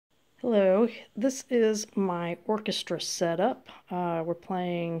Hello, this is my orchestra setup. We're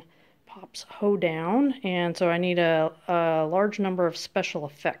playing Pop's Hoe-down, and so I need a large number of special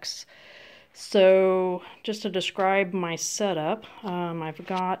effects. So just to describe my setup, I've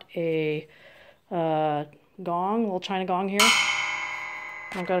got a little china gong here.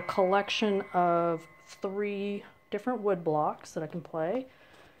 I've got a collection of 3 different wood blocks that I can play.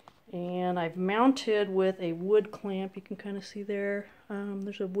 And I've mounted with a wood clamp. You can kind of see there,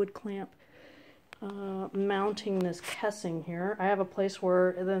 there's a wood clamp mounting this kessing here. I have a place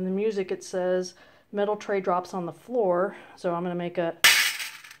where, in the music it says, metal tray drops on the floor, so I'm going to make a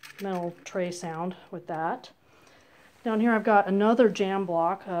metal tray sound with that. Down here I've got another jam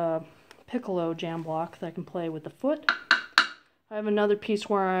block, piccolo jam block that I can play with the foot. I have another piece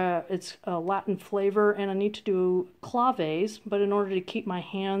where it's a Latin flavor and I need to do claves, but in order to keep my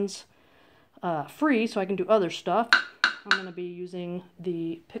hands free so I can do other stuff, I'm going to be using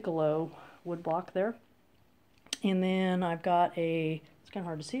the piccolo wood block there. And then I've got it's kind of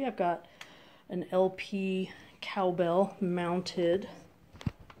hard to see, I've got an LP cowbell mounted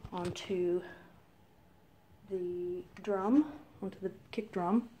onto the drum, onto the kick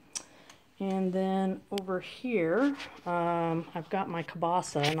drum. And then over here, I've got my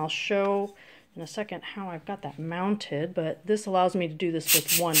cabasa, and I'll show in a second how I've got that mounted, but this allows me to do this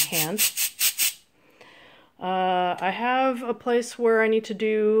with one hand. I have a place where I need to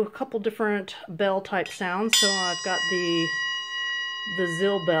do a couple different bell type sounds, so I've got the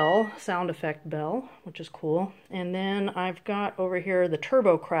Zil-bel sound effect bell, which is cool. And then I've got over here the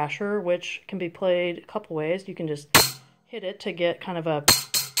turbo crasher, which can be played a couple ways. You can just hit it to get kind of a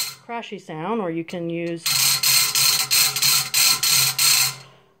crashy sound, or you can use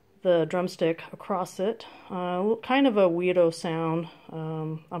the drumstick across it. Kind of a weirdo sound.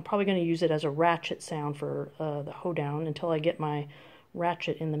 I'm probably going to use it as a ratchet sound for the Hoe-down until I get my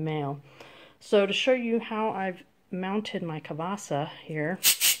ratchet in the mail. So to show you how I've mounted my cabasa here,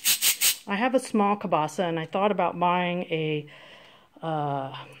 I have a small cabasa, and I thought about buying a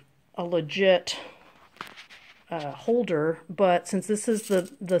legit holder, but since this is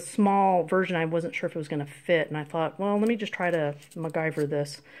the small version, I wasn't sure if it was going to fit, and I thought, well, let me just try to MacGyver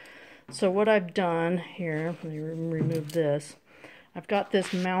this. So what I've done here, let me remove this. I've got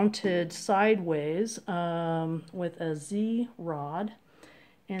this mounted sideways with a Z rod,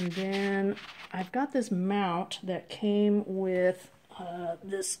 and then I've got this mount that came with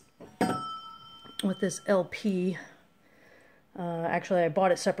this LP. Actually, I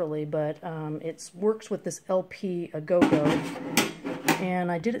bought it separately, but it works with this LP agogo, and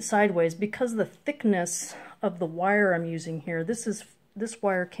I did it sideways because of the thickness of the wire I'm using here. This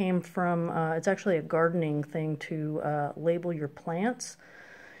wire came from, it's actually a gardening thing to label your plants.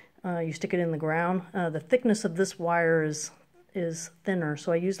 You stick it in the ground. The thickness of this wire is thinner,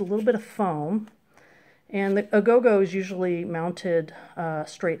 so I used a little bit of foam, and the agogo is usually mounted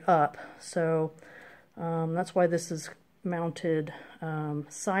straight up, so that's why this is mounted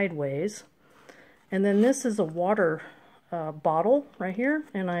sideways. And then this is a water bottle right here,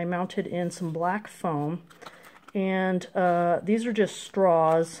 and I mounted in some black foam, and these are just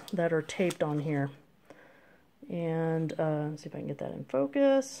straws that are taped on here. And let's see if I can get that in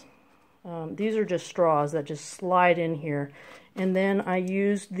focus. These are just straws that just slide in here, and then I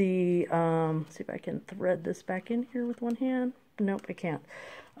used the see if I can thread this back in here with one hand. Nope, I can't.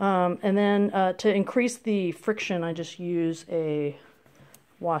 And then to increase the friction, I just use a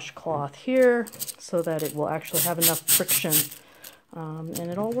washcloth here so that it will actually have enough friction, and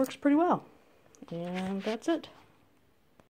it all works pretty well. And that's it.